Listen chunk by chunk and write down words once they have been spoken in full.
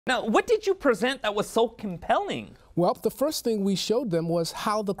Now, what did you present that was so compelling? Well, the first thing we showed them was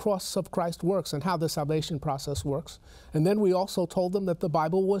how the cross of Christ works and how the salvation process works. And then we also told them that the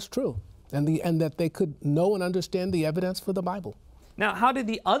Bible was true and that they could know and understand the evidence for the Bible. Now, how did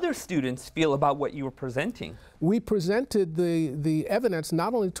the other students feel about what you were presenting? We presented the evidence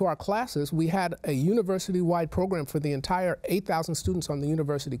not only to our classes, we had a university-wide program for the entire 8,000 students on the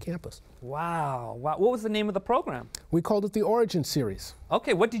university campus. Wow. Wow. What was the name of the program? We called it the Origin Series.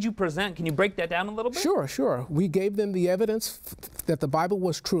 Okay, what did you present? Can you break that down a little bit? Sure, sure. We gave them the evidence that the Bible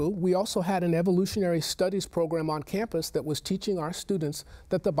was true. We also had an evolutionary studies program on campus that was teaching our students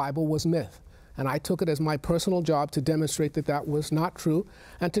that the Bible was myth. And I took it as my personal job to demonstrate that that was not true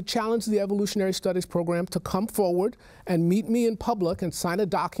and to challenge the evolutionary studies program to come forward and meet me in public and sign a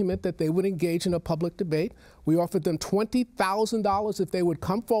document that they would engage in a public debate. We offered them $20,000 if they would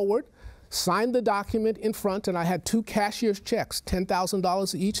come forward, sign the document in front, and I had 2 cashier's checks,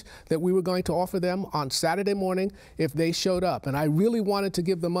 $10,000 each, that we were going to offer them on Saturday morning if they showed up. And I really wanted to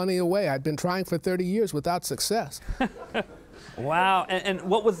give the money away. I'd been trying for 30 years without success. Wow. And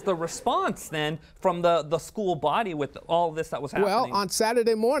what was the response then from the school body with all this that was happening? Well, on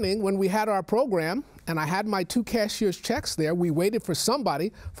Saturday morning when we had our program and I had my 2 cashier's checks there, we waited for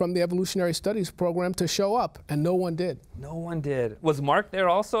somebody from the evolutionary studies program to show up, and no one did. No one did. Was Mark there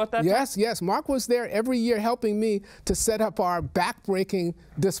also at that time? Yes, yes. Mark was there every year helping me to set up our back-breaking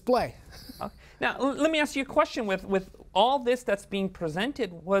display. Now, let me ask you a question. With all this that's being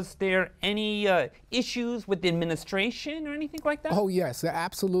presented, was there any issues with the administration or anything like that? Oh, yes,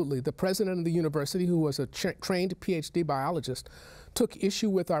 absolutely. The president of the university, who was a trained PhD biologist, took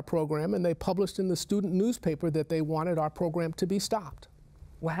issue with our program, and they published in the student newspaper that they wanted our program to be stopped.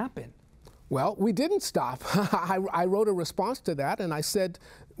 What happened? Well, we didn't stop. I wrote a response to that, and I said,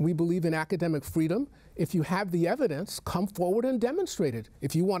 we believe in academic freedom. If you have the evidence, come forward and demonstrate it.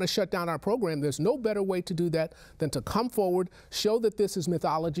 If you want to shut down our program, there's no better way to do that than to come forward, show that this is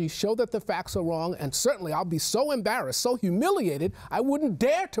mythology, show that the facts are wrong, and certainly I'll be so embarrassed, so humiliated, I wouldn't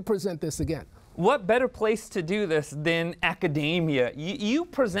dare to present this again. What better place to do this than academia? You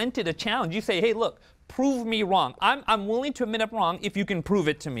presented a challenge. You say, hey, look, prove me wrong. I'm willing to admit I'm wrong if you can prove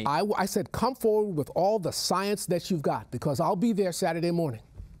it to me. I said, come forward with all the science that you've got, because I'll be there Saturday morning.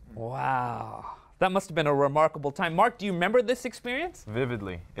 Wow. That must have been a remarkable time. Mark, do you remember this experience?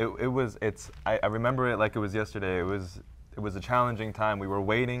 Vividly. I remember it like it was yesterday. It was a challenging time. We were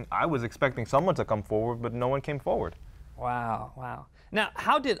waiting. I was expecting someone to come forward, but no one came forward. Wow, wow. Now,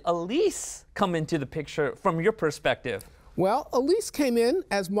 how did Elise come into the picture from your perspective? Well, Elise came in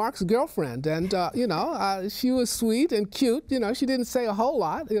as Mark's girlfriend, and she was sweet and cute. She didn't say a whole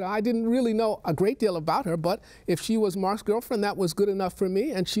lot. I didn't really know a great deal about her, but if she was Mark's girlfriend, that was good enough for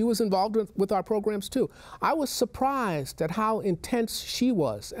me, and she was involved with our programs too. I was surprised at how intense she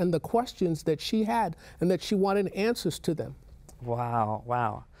was and the questions that she had and that she wanted answers to them. Wow,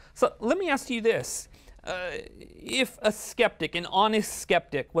 wow. So let me ask you this. If a skeptic, an honest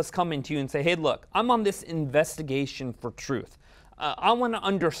skeptic, was coming to you and say, hey, look, I'm on this investigation for truth. I want to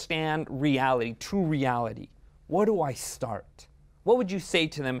understand reality, true reality. Where do I start? What would you say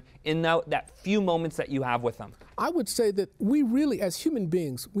to them in that few moments that you have with them? I would say that we really, as human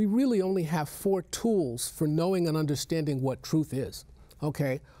beings, we really only have 4 tools for knowing and understanding what truth is.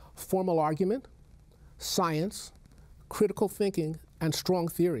 Okay? Formal argument, science, critical thinking, and strong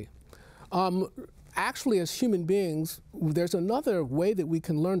theory. Actually, as human beings, there's another way that we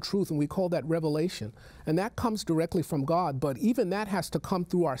can learn truth, and we call that revelation. And that comes directly from God, but even that has to come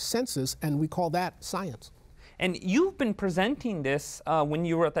through our senses, and we call that science. And you've been presenting this when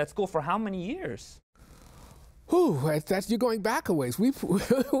you were at that school for how many years? You're going back a ways.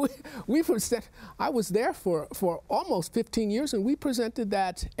 I was there for almost 15 years, and we presented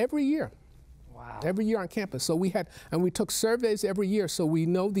that every year. Wow. Every year on campus. So we took surveys every year, so we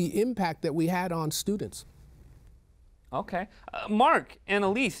know the impact that we had on students. Okay. Mark and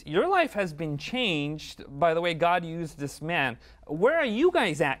Elise, your life has been changed by the way God used this man. Where are you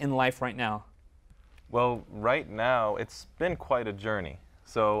guys at in life right now? Well, right now, it's been quite a journey.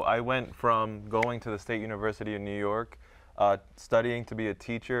 So I went from going to the State University of New York, studying to be a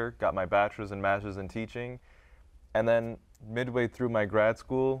teacher, got my bachelor's and master's in teaching, and then midway through my grad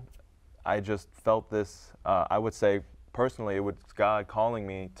school, I just felt this, I would say personally, it was God calling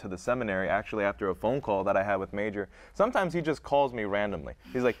me to the seminary, actually after a phone call that I had with Major. Sometimes he just calls me randomly.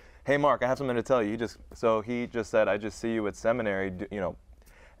 He's like, hey Mark, I have something to tell you. So he just said, I just see you at seminary,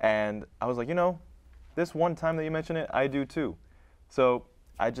 and I was like, this one time that you mentioned it, I do too. So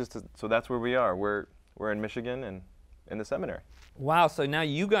that's where we are. We're in Michigan and in the seminary. Wow, so now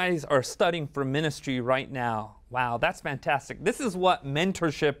you guys are studying for ministry right now. Wow, that's fantastic. This is what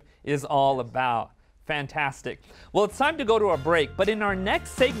mentorship is all about. Fantastic. Well, it's time to go to a break, but in our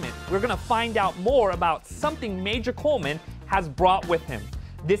next segment, we're going to find out more about something Major Coleman has brought with him.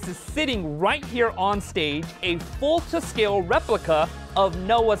 This is sitting right here on stage, a full-to-scale replica of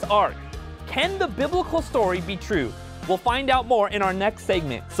Noah's Ark. Can the biblical story be true? We'll find out more in our next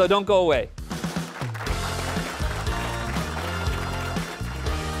segment, so don't go away.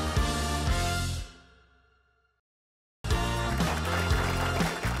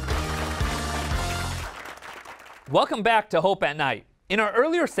 Welcome back to Hope at Night. In our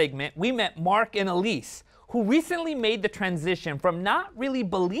earlier segment, we met Mark and Elise, who recently made the transition from not really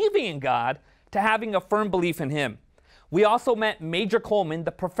believing in God to having a firm belief in Him. We also met Major Coleman,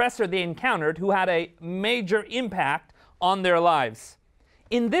 the professor they encountered, who had a major impact on their lives.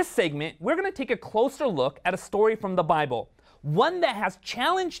 In this segment, we're going to take a closer look at a story from the Bible, one that has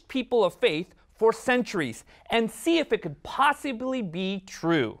challenged people of faith for centuries, and see if it could possibly be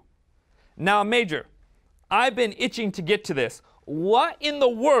true. Now, Major, I've been itching to get to this. What in the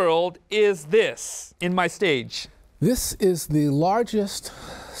world is this in my stage? This is the largest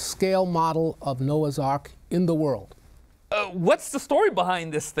scale model of Noah's Ark in the world. What's the story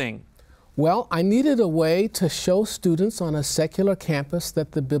behind this thing? Well, I needed a way to show students on a secular campus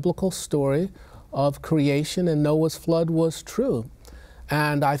that the biblical story of creation and Noah's flood was true.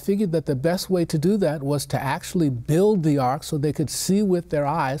 And I figured that the best way to do that was to actually build the ark so they could see with their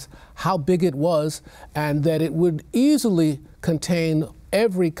eyes how big it was and that it would easily contain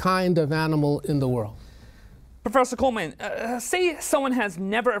every kind of animal in the world. Professor Coleman, say someone has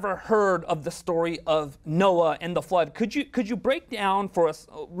never ever heard of the story of Noah and the flood. Could you break down for us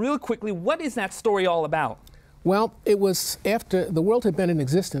real quickly, what is that story all about? Well, it was after the world had been in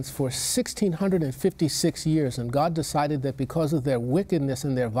existence for 1,656 years, and God decided that because of their wickedness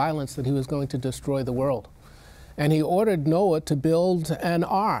and their violence that He was going to destroy the world. And He ordered Noah to build an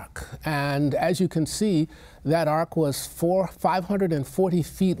ark. And as you can see, that ark was 540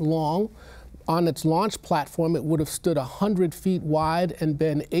 feet long. On its launch platform, it would have stood 100 feet wide and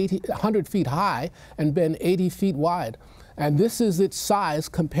been 100 feet high and been 80 feet wide. And this is its size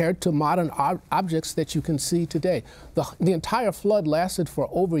compared to modern objects that you can see today. The entire flood lasted for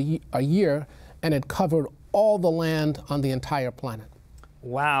over a year, and it covered all the land on the entire planet.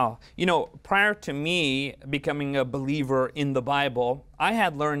 Wow. You know, prior to me becoming a believer in the Bible, I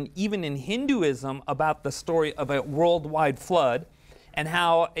had learned even in Hinduism about the story of a worldwide flood and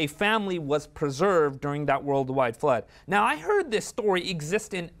how a family was preserved during that worldwide flood. Now, I heard this story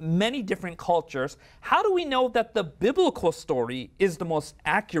exists in many different cultures. How do we know that the biblical story is the most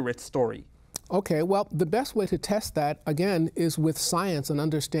accurate story? Okay, well, the best way to test that, again, is with science and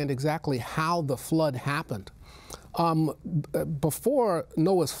understand exactly how the flood happened. Before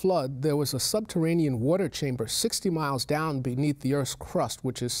Noah's flood, there was a subterranean water chamber 60 miles down beneath the Earth's crust,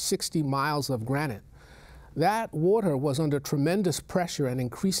 which is 60 miles of granite. That water was under tremendous pressure and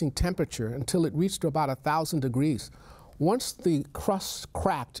increasing temperature until it reached about 1,000 degrees. Once the crust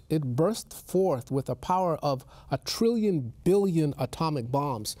cracked, it burst forth with the power of 1 trillion billion atomic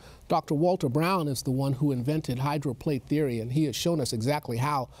bombs. Dr. Walter Brown is the one who invented hydroplate theory, and he has shown us exactly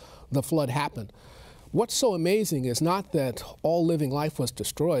how the flood happened. What's so amazing is not that all living life was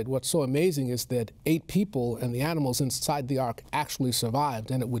destroyed. What's so amazing is that 8 people and the animals inside the ark actually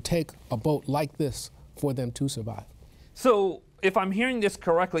survived, and it would take a boat like this for them to survive. So, if I'm hearing this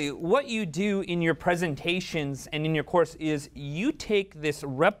correctly, what you do in your presentations and in your course is you take this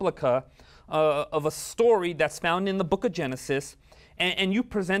replica of a story that's found in the book of Genesis, and you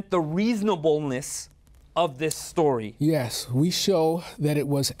present the reasonableness of this story. Yes, we show that it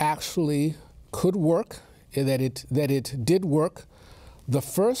was actually could work, that it did work. The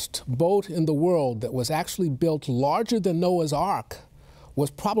first boat in the world that was actually built larger than Noah's Ark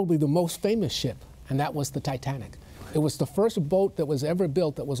was probably the most famous ship, and that was the Titanic. It was the first boat that was ever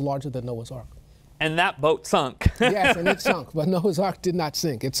built that was larger than Noah's Ark. And that boat sunk. Yes, and it sunk, but Noah's Ark did not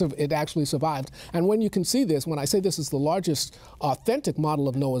sink. It actually survived. And when you can see this, when I say this is the largest authentic model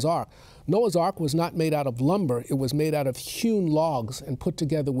of Noah's Ark was not made out of lumber. It was made out of hewn logs and put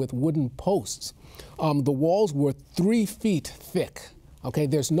together with wooden posts. The walls were 3 feet thick. Okay,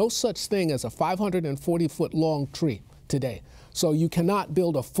 there's no such thing as a 540-foot long tree today. So you cannot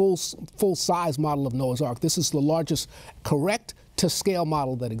build a full-size model of Noah's Ark. This is the largest correct-to-scale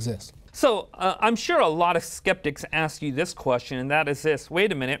model that exists. So I'm sure a lot of skeptics ask you this question, and that is this.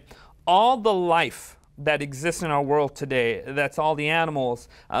 Wait a minute. All the life that exists in our world today, that's all the animals,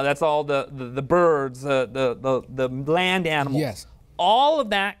 that's all the birds, the land animals. Yes. All of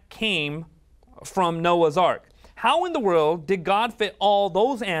that came from Noah's Ark. how in the world did God fit all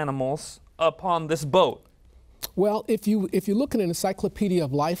those animals upon this boat? Well, if you look at an encyclopedia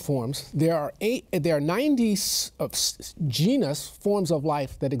of life forms, there are 90 genus forms of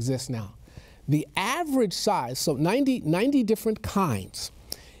life that exist now. The average size, so 90 different kinds.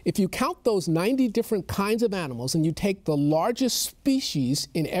 If you count those 90 different kinds of animals and you take the largest species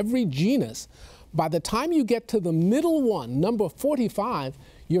in every genus, by the time you get to the middle one, number 45,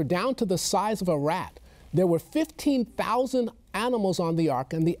 you're down to the size of a rat. There were 15,000 animals on the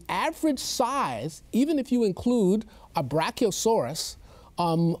ark, and the average size, even if you include a brachiosaurus,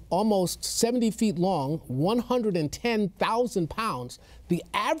 almost 70 feet long, 110,000 pounds, the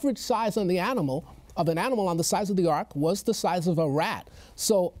average size on the animal of an animal on the size of the ark was the size of a rat.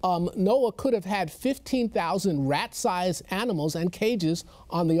 So Noah could have had 15,000 rat-sized animals and cages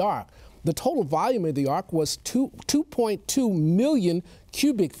on the ark. The total volume of the ark was 2.2 million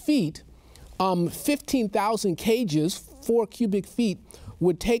cubic feet. 15,000 cages, 4 cubic feet,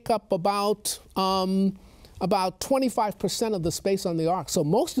 would take up about 25% of the space on the ark. So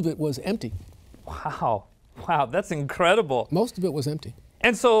most of it was empty. Wow. Wow, that's incredible. Most of it was empty.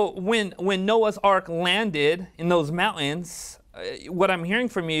 And so when Noah's Ark landed in those mountains, what I'm hearing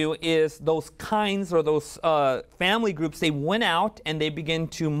from you is those kinds or those family groups, they went out and they began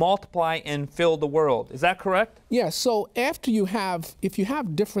to multiply and fill the world. Is that correct? Yeah, so if you have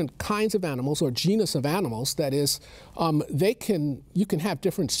different kinds of animals or genus of animals, that is, you can have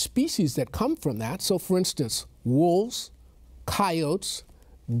different species that come from that. So for instance, wolves, coyotes,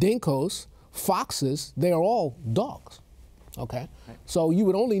 dinkos, foxes, they are all dogs. Okay, so you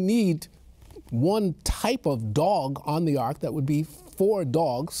would only need one type of dog on the ark. That would be 4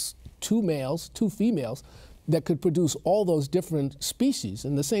 dogs, 2 males, 2 females, that could produce all those different species,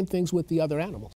 and the same things with the other animals.